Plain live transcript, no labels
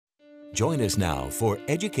Join us now for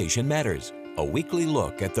Education Matters, a weekly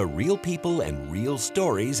look at the real people and real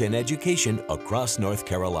stories in education across North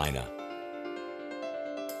Carolina.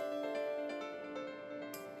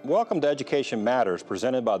 Welcome to Education Matters,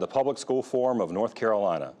 presented by the Public School Forum of North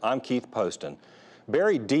Carolina. I'm Keith Poston.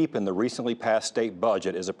 Buried deep in the recently passed state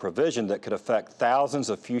budget is a provision that could affect thousands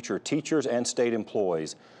of future teachers and state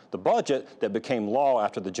employees. The budget that became law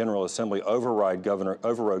after the General Assembly overrode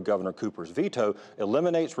Governor Cooper's veto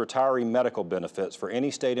eliminates retiree medical benefits for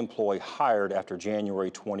any state employee hired after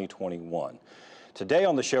January 2021. Today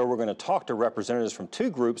on the show, we're going to talk to representatives from two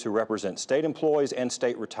groups who represent state employees and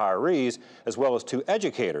state retirees, as well as two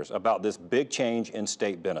educators, about this big change in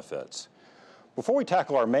state benefits. Before we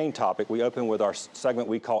tackle our main topic, we open with our segment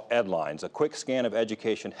we call Headlines, a quick scan of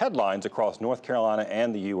education headlines across North Carolina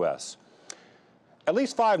and the U.S. At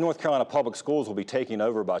least 5 North Carolina public schools will be taken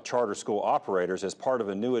over by charter school operators as part of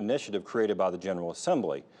a new initiative created by the General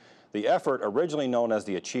Assembly. The effort, originally known as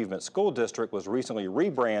the Achievement School District, was recently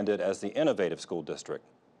rebranded as the Innovative School District.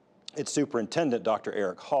 Its superintendent, Dr.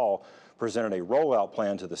 Eric Hall, presented a rollout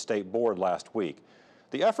plan to the state board last week.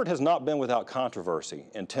 The effort has not been without controversy.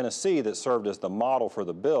 In Tennessee, that served as the model for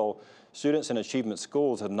the bill, students in achievement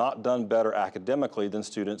schools have not done better academically than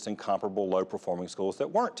students in comparable low-performing schools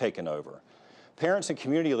that weren't taken over. Parents and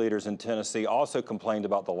community leaders in Tennessee also complained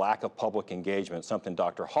about the lack of public engagement, something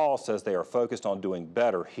Dr. Hall says they are focused on doing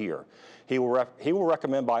better here. He will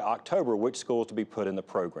recommend by October which schools to be put in the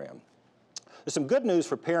program. There's some good news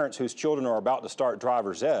for parents whose children are about to start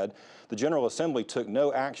driver's ed. The General Assembly took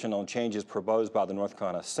no action on changes proposed by the North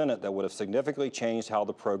Carolina Senate that would have significantly changed how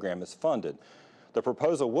the program is funded. The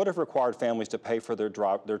proposal would have required families to pay for their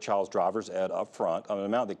child's driver's ed up front, an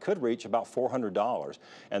amount that could reach about $400,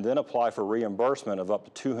 and then apply for reimbursement of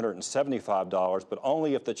up to $275, but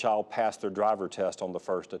only if the child passed their driver test on the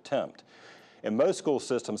first attempt. In most school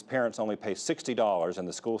systems, parents only pay $60, and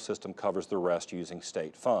the school system covers the rest using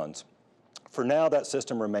state funds. For now, that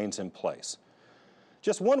system remains in place.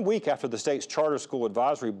 Just 1 week after the state's Charter School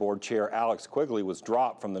Advisory Board Chair Alex Quigley was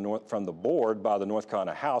dropped from the board by the North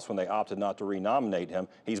Carolina House when they opted not to renominate him,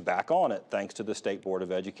 he's back on it thanks to the State Board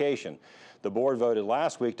of Education. The board voted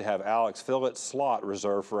last week to have Alex fill its slot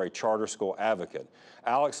reserved for a charter school advocate.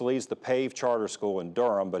 Alex leads the PAVE Charter School in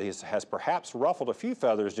Durham, but he has perhaps ruffled a few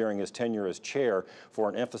feathers during his tenure as chair for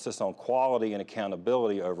an emphasis on quality and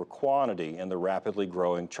accountability over quantity in the rapidly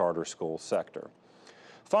growing charter school sector.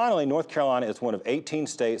 Finally, North Carolina is one of 18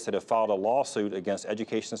 states that have filed a lawsuit against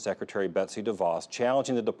Education Secretary Betsy DeVos,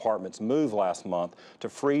 challenging the department's move last month to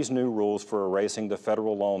freeze new rules for erasing the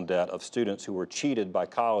federal loan debt of students who were cheated by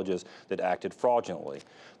colleges that acted fraudulently.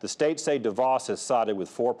 The states say DeVos has sided with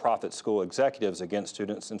for-profit school executives against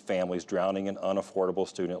students and families drowning in unaffordable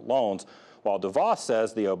student loans, while DeVos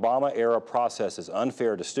says the Obama-era process is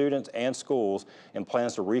unfair to students and schools and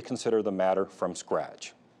plans to reconsider the matter from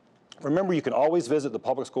scratch. Remember, you can always visit the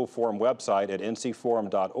Public School Forum website at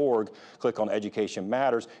ncforum.org, click on Education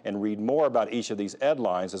Matters, and read more about each of these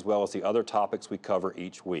headlines as well as the other topics we cover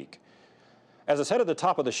each week. As I said at the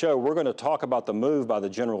top of the show, we're going to talk about the move by the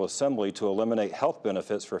General Assembly to eliminate health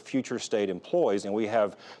benefits for future state employees, and we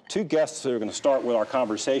have two guests who are going to start with our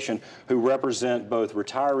conversation who represent both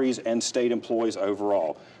retirees and state employees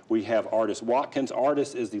overall. We have Ardis Watkins.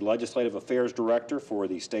 Ardis is the Legislative Affairs Director for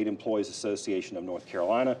the State Employees Association of North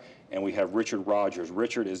Carolina, and we have Richard Rogers.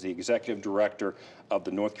 Richard is the Executive Director of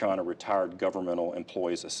the North Carolina Retired Governmental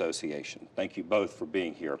Employees Association. Thank you both for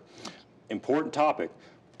being here. Important topic.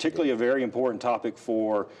 Particularly a very important topic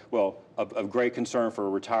for, well, of great concern for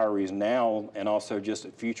retirees now and also just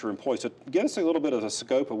future employees. So give us a little bit of a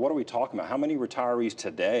scope of what are we talking about? How many retirees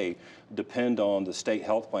today depend on the state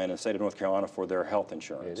health plan in the state of North Carolina for their health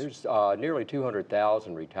insurance? Yeah, there's nearly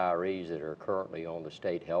 200,000 retirees that are currently on the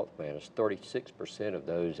state health plan. It's 36% of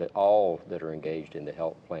those that are engaged in the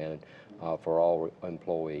health plan for all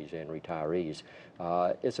employees and retirees.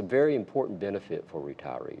 It's a very important benefit for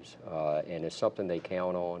retirees, and it's something they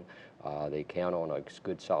count on. They count on a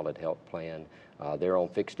good, solid health plan. They're on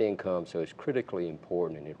fixed income, so it's critically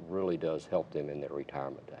important, and it really does help them in their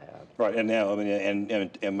retirement to have. Right, and now, I mean,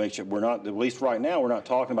 and make sure we're not, at least right now, we're not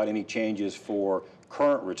talking about any changes for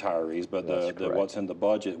current retirees, but what's in the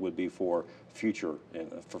budget would be for future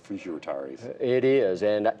retirees. It is,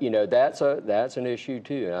 and you know that's an issue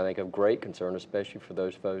too, and I think of great concern, especially for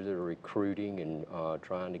those folks that are recruiting and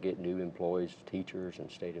trying to get new employees, teachers, and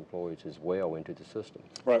state employees as well into the system.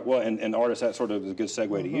 Right. Well, and Ardis, that sort of is a good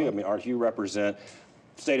segue to you. I mean, Ardis, you represent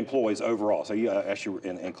state employees overall, so you actually,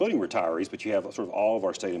 including retirees, but you have sort of all of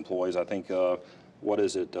our state employees. I think what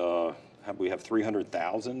is it? we have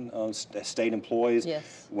 300,000 state employees.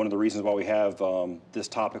 Yes. One of the reasons why we have this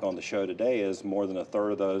topic on the show today is more than a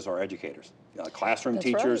third of those are educators, classroom That's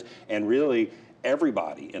teachers, right. and really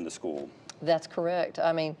everybody in the school. That's correct.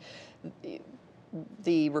 I mean,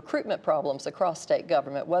 the recruitment problems across state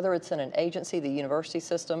government, whether it's in an agency, the university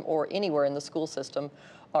system, or anywhere in the school system,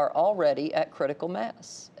 are already at critical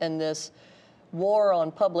mass. And this war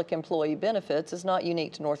on public employee benefits is not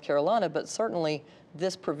unique to North Carolina, but certainly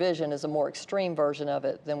this provision is a more extreme version of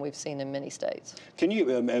it than we've seen in many states. Can you,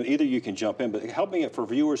 either you can jump in, but help me for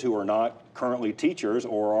viewers who are not currently teachers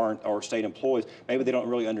or state employees, maybe they don't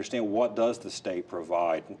really understand what does the state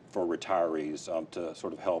provide for retirees to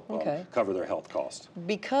sort of help cover their health costs.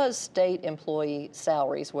 Because state employee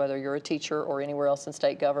salaries, whether you're a teacher or anywhere else in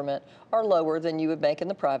state government, are lower than you would make in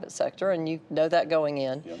the private sector, and you know that going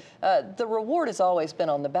in, the reward has always been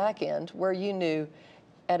on the back end where you knew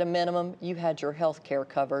at a minimum, you had your health care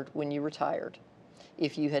covered when you retired,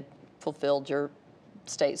 if you had fulfilled your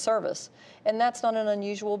state service. And that's not an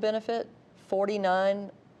unusual benefit. 49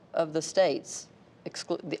 of the states,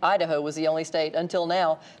 Idaho was the only state until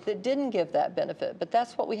now that didn't give that benefit, but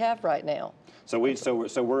that's what we have right now. So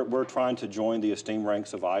we're trying to join the esteemed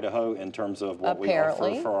ranks of Idaho in terms of what we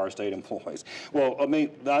offer for our state employees. Well, I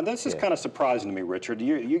mean, this is kind of surprising to me, Richard.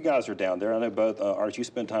 You guys are down there. I know both, Ardis, you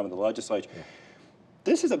spend time in the legislature.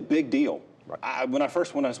 This is a big deal. Right. When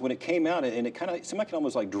it came out, and it kind of seemed like it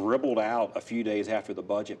almost like dribbled out a few days after the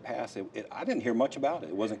budget passed. I didn't hear much about it.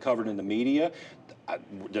 It wasn't covered in the media.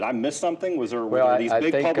 Did I miss something? Were there these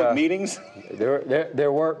big public meetings?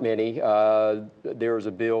 There weren't many. There was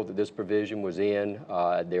a bill that this provision was in.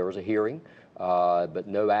 There was a hearing, but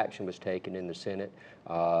no action was taken in the Senate.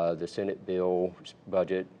 The Senate bill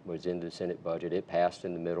budget was in the Senate budget. It passed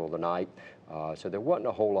in the middle of the night. So there wasn't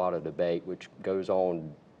a whole lot of debate, which goes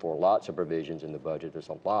on for lots of provisions in the budget. There's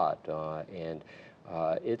a lot.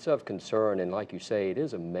 It's of concern, and like you say, it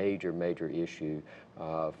is a major, major issue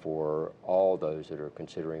for all those that are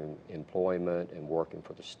considering employment and working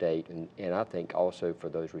for the state, and I think also for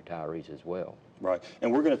those retirees as well. Right,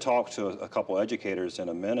 and we're going to talk to a couple educators in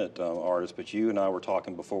a minute, Ardis, but you and I were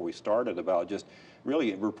talking before we started about just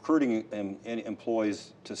really recruiting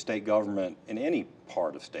employees to state government in any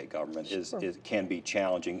part of state government can be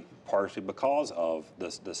challenging, partially because of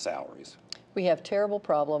the salaries. We have terrible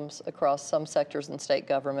problems across some sectors in state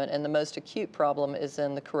government, and the most acute problem is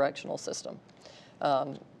in the correctional system.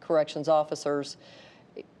 Corrections officers,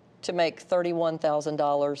 to make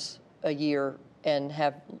 $31,000 a year and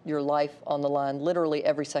have your life on the line literally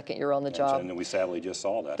every second you're on the job. And we sadly just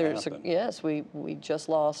saw that happen. Yes, we just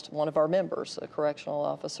lost one of our members, a correctional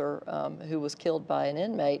officer who was killed by an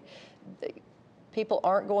inmate. People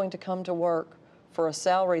aren't going to come to work for a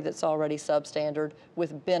salary that's already substandard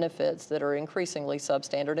with benefits that are increasingly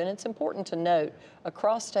substandard. And it's important to note,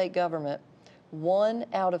 across state government, 1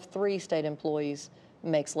 out of 3 state employees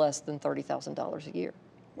makes less than $30,000 a year.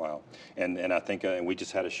 Wow. And I think, and we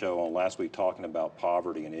just had a show on last week talking about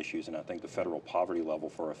poverty and issues, and I think the federal poverty level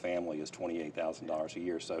for a family is $28,000 a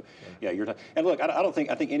year. So, yeah, and look, I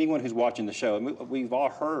think anyone who's watching the show, we've all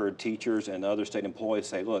heard teachers and other state employees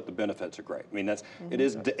say, look, the benefits are great. I mean, it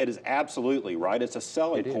is absolutely right. It's a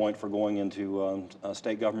selling point for going into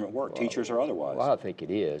state government work, teachers or otherwise. Well, I think it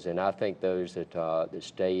is, and I think those that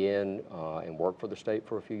stay in and work for the state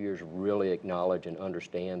for a few years really acknowledge and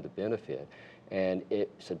understand the benefit. And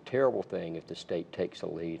it's a terrible thing if the state takes a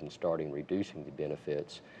lead in starting reducing the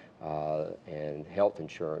benefits and health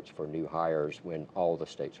insurance for new hires when all the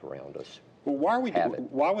states around us Well,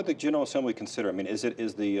 why would the General Assembly consider? I mean, is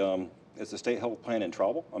the state health plan in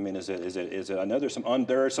trouble? I mean, is it? I know there's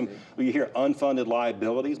some. You hear unfunded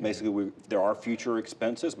liabilities. Basically, there are future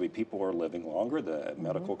expenses. People are living longer. The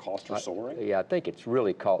medical costs are soaring. Yeah, I think it's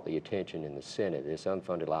really caught the attention in the Senate. This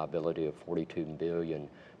unfunded liability of $42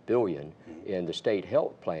 billion in the state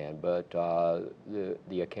health plan, but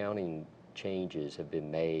the accounting changes have been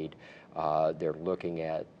made. They're looking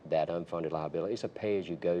at that unfunded liability. It's a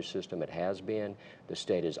pay-as-you-go system. It has been. The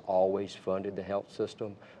state has always funded the health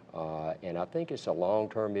system, and I think it's a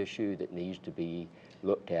long-term issue that needs to be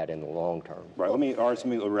looked at in the long term. Right. Let me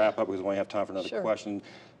wrap up because we only have time for another question.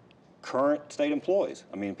 Current state employees.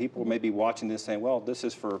 I mean, people may be watching this saying, well, this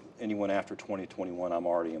is for anyone after 2021. I'm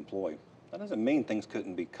already employed. That doesn't mean things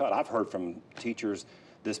couldn't be cut. I've heard from teachers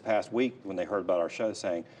this past week when they heard about our show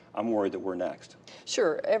saying, I'm worried that we're next.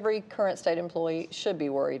 Sure, every current state employee should be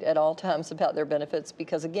worried at all times about their benefits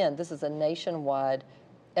because, again, this is a nationwide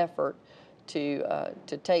effort to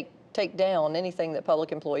take down anything that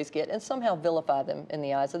public employees get and somehow vilify them in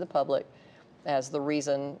the eyes of the public as the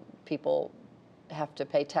reason people have to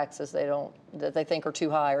pay taxes that they think are too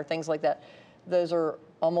high or things like that. Those are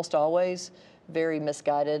almost always very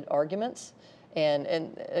misguided arguments.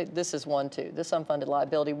 And this is one too. This unfunded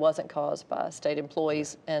liability wasn't caused by state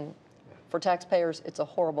employees, and for taxpayers, it's a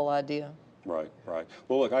horrible idea. Right, right.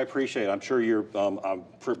 Well, look, I appreciate it. I'm sure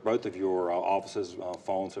both of your offices'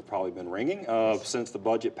 phones have probably been ringing since the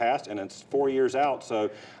budget passed, and it's 4 years out. So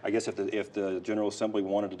I guess if the General Assembly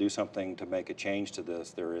wanted to do something to make a change to this,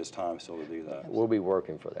 there is time still to do that. We'll be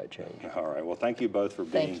working for that change. All right. Well, thank you both for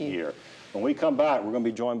being here. When we come back, we're going to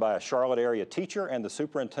be joined by a Charlotte area teacher and the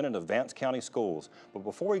superintendent of Vance County Schools. But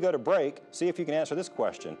before we go to break, see if you can answer this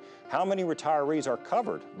question. How many retirees are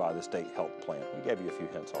covered by the state health plan? We gave you a few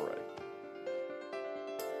hints already.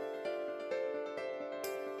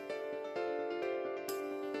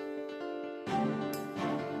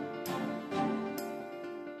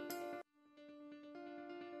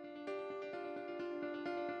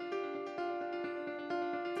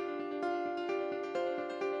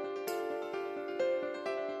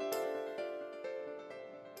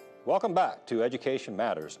 Welcome back to Education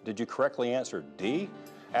Matters. Did you correctly answer D?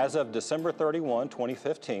 As of December 31,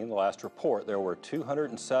 2015, the last report, there were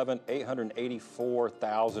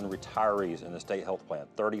 207,884,000 retirees in the state health plan,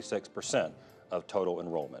 36% of total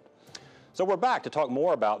enrollment. So we're back to talk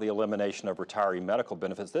more about the elimination of retiree medical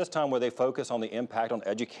benefits, this time where they focus on the impact on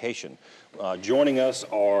education. Joining us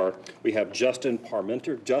we have Justin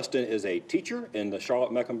Parmenter. Justin is a teacher in the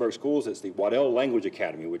Charlotte-Mecklenburg Schools. It's the Waddell Language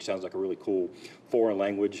Academy, which sounds like a really cool foreign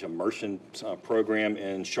language immersion program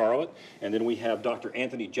in Charlotte. And then we have Dr.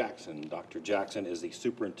 Anthony Jackson. Dr. Jackson is the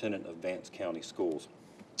superintendent of Vance County Schools.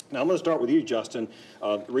 Now, I'm going to start with you, Justin.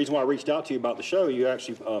 The reason why I reached out to you about the show, you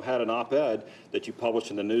actually had an op-ed that you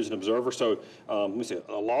published in the News and Observer. So let me see,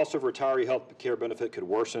 a loss of retiree health care benefit could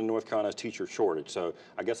worsen North Carolina's teacher shortage. So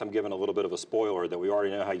I guess I'm giving a little bit of a spoiler that we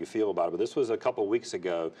already know how you feel about it, but this was a couple of weeks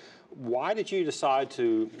ago. Why did you decide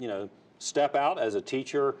to, step out as a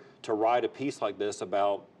teacher to write a piece like this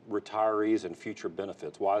about retirees and future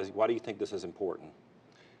benefits? Why do you think this is important?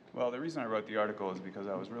 Well, the reason I wrote the article is because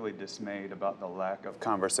I was really dismayed about the lack of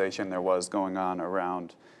conversation there was going on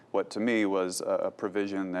around what to me was a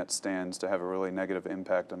provision that stands to have a really negative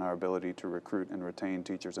impact on our ability to recruit and retain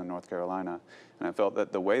teachers in North Carolina. And I felt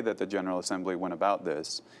that the way that the General Assembly went about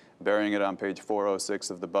this, burying it on page 406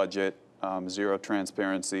 of the budget, zero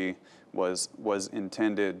transparency, was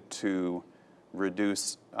intended to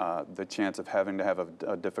reduce the chance of having to have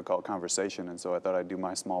a difficult conversation, and so I thought I'd do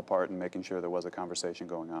my small part in making sure there was a conversation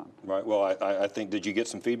going on. Right. Well, I think, did you get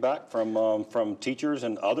some feedback from teachers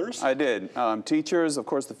and others? I did. Teachers, of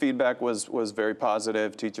course, the feedback was very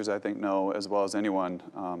positive. Teachers, I think, know as well as anyone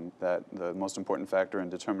that the most important factor in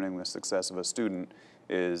determining the success of a student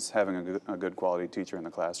is having a good quality teacher in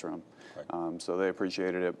the classroom. Right. So they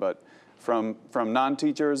appreciated it, but from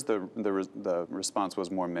non-teachers, the response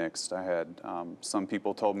was more mixed. I had some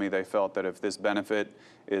people told me they felt that if this benefit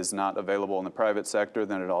is not available in the private sector,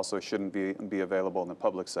 then it also shouldn't be available in the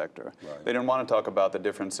public sector. Right. They didn't want to talk about the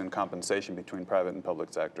difference in compensation between private and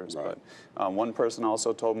public sectors. Right. But one person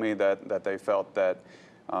also told me that they felt that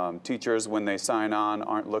teachers, when they sign on,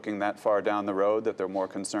 aren't looking that far down the road, that they're more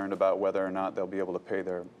concerned about whether or not they'll be able to pay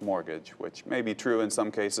their mortgage, which may be true in some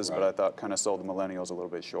cases, right, but I thought kind of sold the millennials a little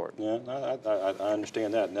bit short. Yeah, I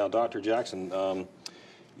understand that. Now, Dr. Jackson,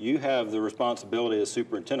 you have the responsibility as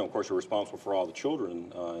superintendent. Of course, you're responsible for all the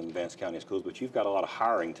children in Vance County Schools, but you've got a lot of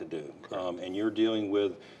hiring to do. And you're dealing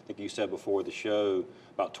with, I think you said before the show,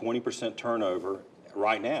 about 20% turnover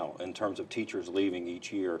right now in terms of teachers leaving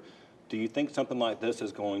each year. Do you think something like this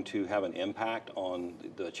is going to have an impact on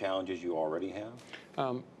the challenges you already have?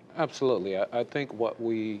 Absolutely. I think what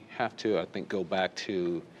we have to, go back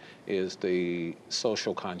to is the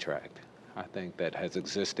social contract. I think that has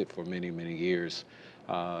existed for many, many years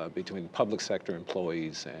between public sector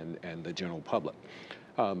employees and the general public.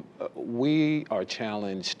 We are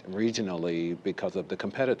challenged regionally because of the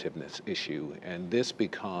competitiveness issue, and this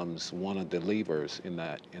becomes one of the levers in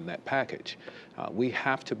that package. We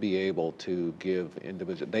have to be able to give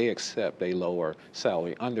individuals, they accept a lower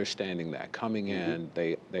salary, understanding that. Coming in,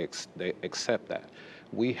 they accept that.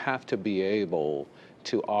 We have to be able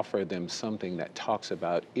to offer them something that talks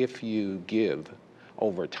about, if you give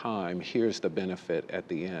over time, here's the benefit at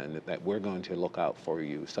the end, that we're going to look out for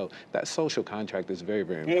you. So that social contract is very,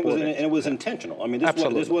 very important. And it was intentional. I mean,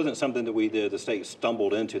 this wasn't something that the state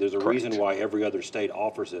stumbled into. There's a reason why every other state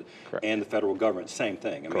offers it, and the federal government, same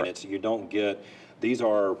thing. I mean, you don't get, these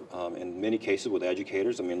are, in many cases with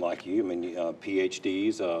educators, like you,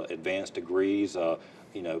 PhDs, advanced degrees, that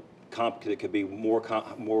could be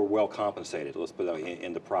more well compensated, let's put it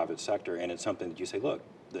in the private sector, and it's something that you say, look,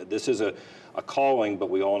 this is a calling, but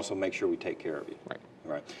we also make sure we take care of you. Right.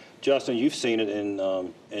 Right. Justin, you've seen it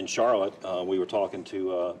in Charlotte. We were talking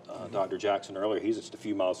to Dr. Jackson earlier. He's just a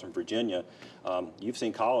few miles from Virginia. You've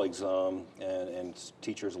seen colleagues and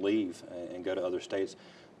teachers leave and go to other states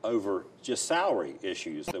over just salary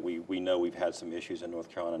issues that we know we've had some issues in North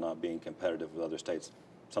Carolina not being competitive with other states.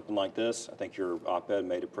 Something like this, I think your op-ed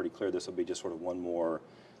made it pretty clear this will be just sort of one more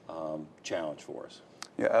challenge for us.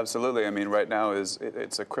 Yeah, absolutely. I mean, right now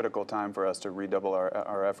it's a critical time for us to redouble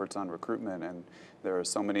our efforts on recruitment, and there are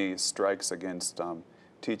so many strikes against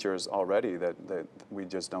teachers already that we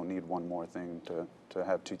just don't need one more thing to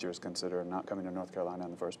have teachers consider not coming to North Carolina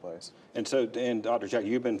in the first place. And so, and Dr. Jack,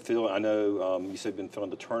 you've been feeling, I know you said you've been feeling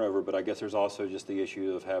the turnover, but I guess there's also just the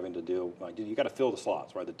issue of having to deal, like, you got to fill the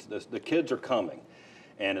slots, right? The kids are coming.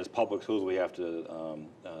 And as public schools, we have to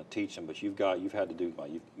teach them. But you've had to do.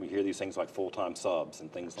 We hear these things like full-time subs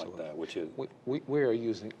and things like that, which is we are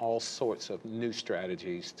using all sorts of new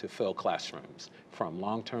strategies to fill classrooms, from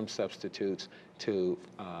long-term substitutes to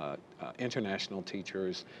international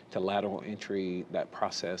teachers to lateral entry. That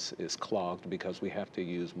process is clogged because we have to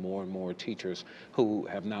use more and more teachers who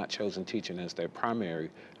have not chosen teaching as their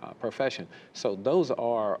primary profession. So those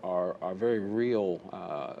are very real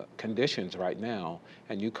conditions right now.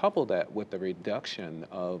 And you couple that with the reduction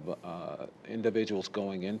of individuals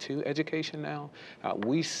going into education now,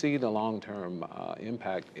 we see the long-term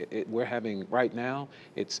impact. We're having right now.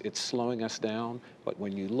 It's slowing us down. But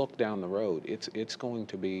when you look down the road, it's going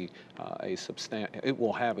to be it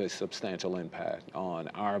will have a substantial impact on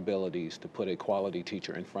our abilities to put a quality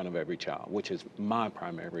teacher in front of every child, which is my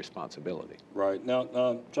primary responsibility. Right.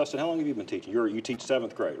 Now, Justin, how long have you been teaching? You teach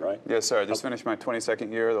 7th grade, right? Yes, sir. I just finished my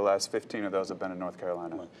 22nd year. The last 15 of those have been in North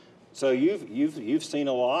Carolina. Right. So you've seen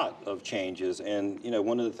a lot of changes, and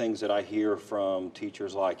one of the things that I hear from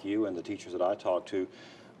teachers like you and the teachers that I talk to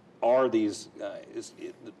are these,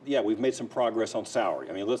 we've made some progress on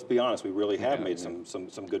salary. I mean, let's be honest, we really have made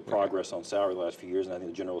some good progress on salary the last few years, and I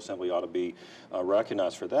think the General Assembly ought to be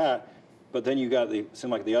recognized for that. But then you got seem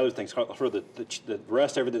like the other things, sort of the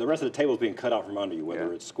rest of the table is being cut out from under you,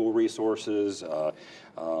 whether it's school resources,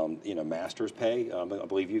 master's pay. I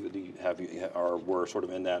believe we're sort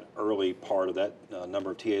of in that early part of that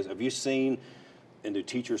number of TAs. Have you seen, and do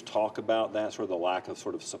teachers talk about that, sort of the lack of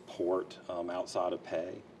sort of support outside of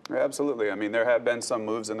pay? Yeah, absolutely. I mean, there have been some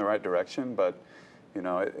moves in the right direction, but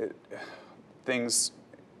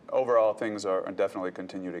overall things are definitely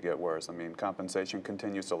continue to get worse. I mean, compensation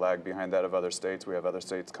continues to lag behind that of other states. We have other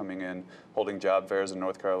states coming in, holding job fairs in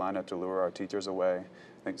North Carolina to lure our teachers away.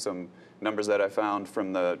 I think some numbers that I found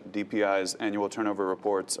from the DPI's annual turnover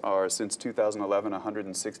reports are, since 2011,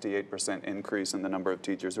 168% increase in the number of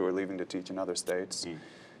teachers who are leaving to teach in other states.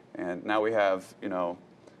 And now we have,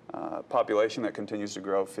 population that continues to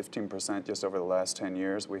grow 15% just over the last 10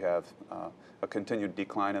 years. We have a continued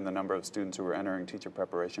decline in the number of students who are entering teacher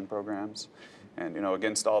preparation programs. And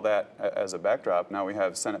against all that as a backdrop, now we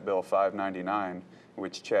have Senate Bill 599,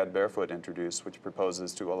 which Chad Barefoot introduced, which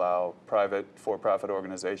proposes to allow private for-profit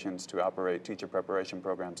organizations to operate teacher preparation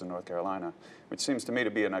programs in North Carolina, which seems to me to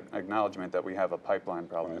be an acknowledgement that we have a pipeline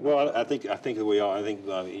problem. Right. Well, I think that we are. I think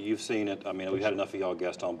you've seen it. I mean, we've had enough of y'all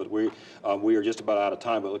guests on, but we are just about out of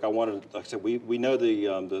time. But look, like I said, we know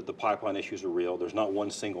the pipeline issues are real. There's not one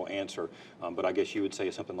single answer, but I guess you would say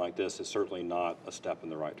something like this is certainly not a step in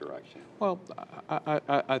the right direction. Well,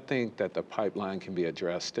 I think that the pipeline can be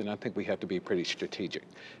addressed, and I think we have to be pretty strategic.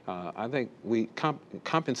 I think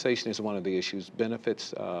compensation is one of the issues.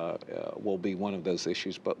 Benefits will be one of those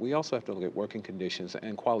issues, but we also have to look at working conditions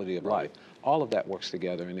and quality of life. All of that works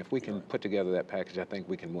together, and if we can put together that package, I think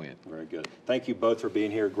we can win. Very good. Thank you both for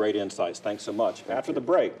being here. Great insights. Thanks so much. After the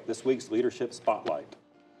break, this week's Leadership Spotlight.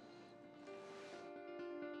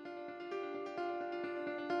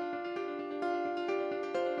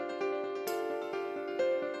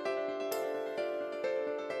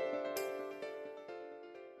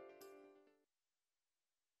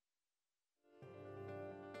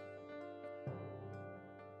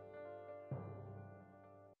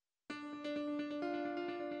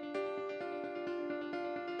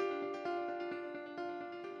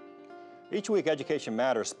 Each week, Education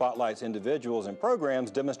Matters spotlights individuals and programs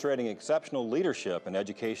demonstrating exceptional leadership in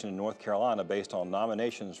education in North Carolina based on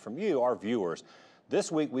nominations from you, our viewers. This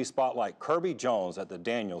week, we spotlight Kirby Jones at the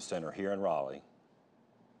Daniels Center here in Raleigh.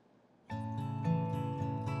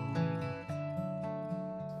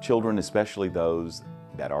 Children, especially those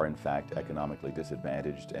that are in fact economically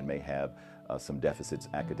disadvantaged and may have some deficits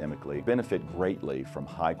academically benefit greatly from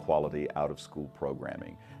high quality out-of-school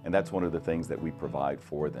programming. And that's one of the things that we provide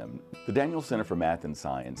for them. The Daniel Center for Math and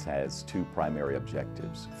Science has two primary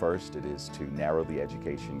objectives. First, it is to narrow the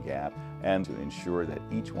education gap and to ensure that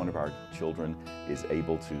each one of our children is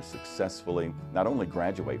able to successfully not only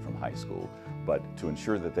graduate from high school, but to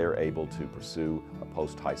ensure that they're able to pursue a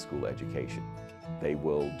post-high school education. They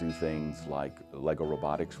will do things like Lego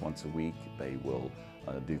robotics once a week. They will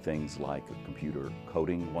do things like computer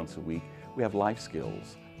coding once a week. We have life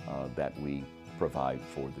skills that we provide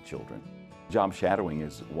for the children. Job shadowing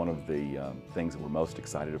is one of the things that we're most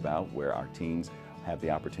excited about, where our teams have the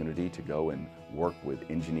opportunity to go and work with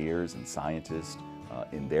engineers and scientists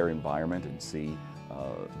in their environment and see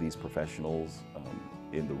these professionals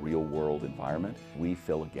in the real world environment. We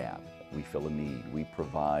fill a gap, we fill a need, we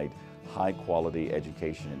provide high quality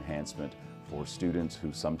education enhancement for students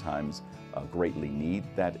who sometimes greatly need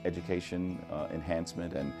that education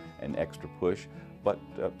enhancement and extra push, but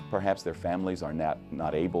perhaps their families are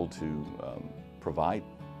not able to provide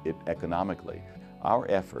it economically. Our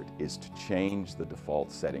effort is to change the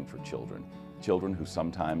default setting for children. Children who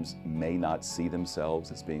sometimes may not see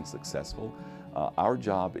themselves as being successful. Our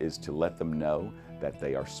job is to let them know that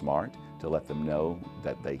they are smart, to let them know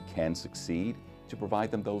that they can succeed, to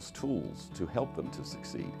provide them those tools to help them to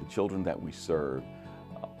succeed. The children that we serve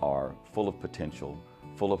are full of potential,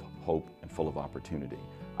 full of hope, and full of opportunity.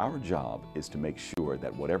 Our job is to make sure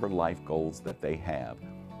that whatever life goals that they have,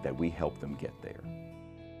 that we help them get there.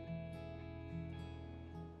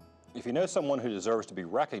 If you know someone who deserves to be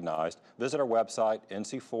recognized, visit our website,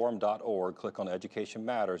 ncforum.org, click on Education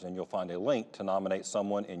Matters, and you'll find a link to nominate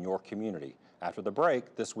someone in your community. After the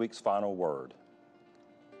break, this week's final word.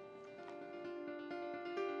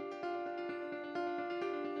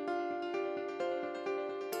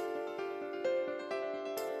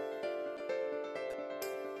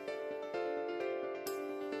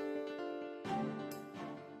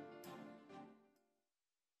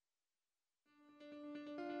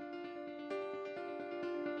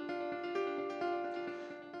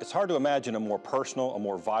 It's hard to imagine a more personal, a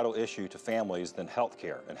more vital issue to families than health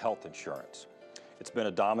care and health insurance. It's been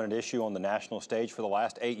a dominant issue on the national stage for the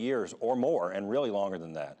last 8 years or more, and really longer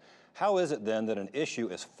than that. How is it then that an issue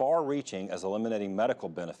as far-reaching as eliminating medical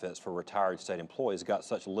benefits for retired state employees got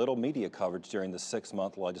such little media coverage during the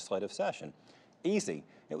 6-month legislative session? Easy.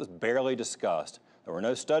 It was barely discussed. There were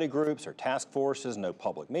no study groups or task forces, no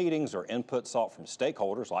public meetings or input sought from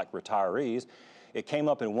stakeholders like retirees. It came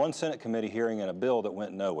up in one Senate committee hearing in a bill that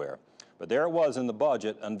went nowhere. But there it was in the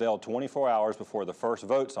budget, unveiled 24 hours before the first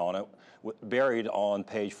votes on it, buried on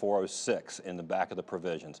page 406 in the back of the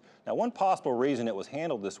provisions. Now, one possible reason it was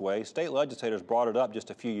handled this way, state legislators brought it up just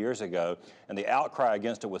a few years ago, and the outcry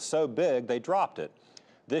against it was so big they dropped it.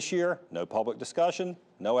 This year, no public discussion,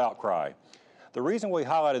 no outcry. The reason we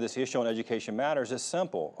highlighted this issue on Education Matters is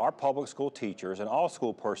simple. Our public school teachers and all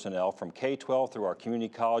school personnel from K-12 through our community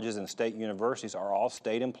colleges and state universities are all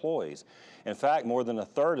state employees. In fact, more than a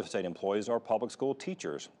third of state employees are public school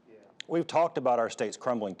teachers. We've talked about our state's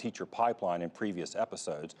crumbling teacher pipeline in previous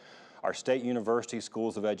episodes. Our state university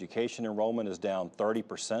schools of education enrollment is down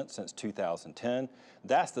 30% since 2010.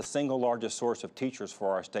 That's the single largest source of teachers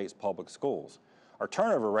for our state's public schools. Our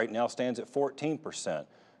turnover rate now stands at 14%.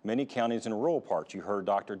 Many counties in rural parts, you heard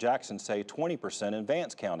Dr. Jackson say 20% in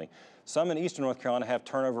Vance County. Some in eastern North Carolina have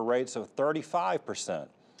turnover rates of 35%.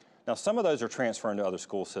 Now, some of those are transferring to other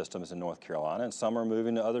school systems in North Carolina, and some are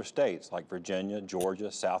moving to other states like Virginia,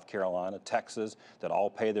 Georgia, South Carolina, Texas, that all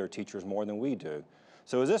pay their teachers more than we do.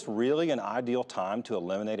 So is this really an ideal time to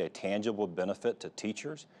eliminate a tangible benefit to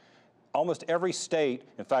teachers? Almost every state,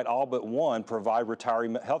 in fact, all but one, provide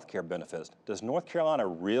retiree health care benefits. Does North Carolina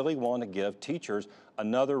really want to give teachers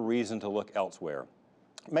another reason to look elsewhere?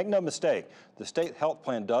 Make no mistake, the state health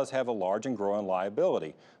plan does have a large and growing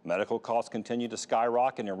liability. Medical costs continue to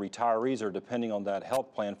skyrocket, and retirees are depending on that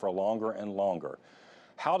health plan for longer and longer.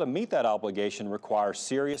 How to meet that obligation requires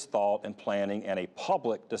serious thought and planning and a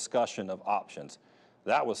public discussion of options.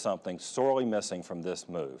 That was something sorely missing from this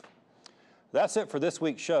move. That's it for this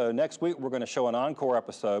week's show. Next week, we're going to show an encore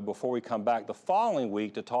episode before we come back the following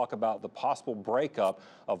week to talk about the possible breakup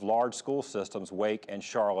of large school systems, Wake and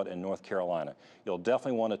Charlotte in North Carolina. You'll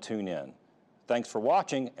definitely want to tune in. Thanks for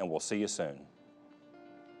watching, and we'll see you soon.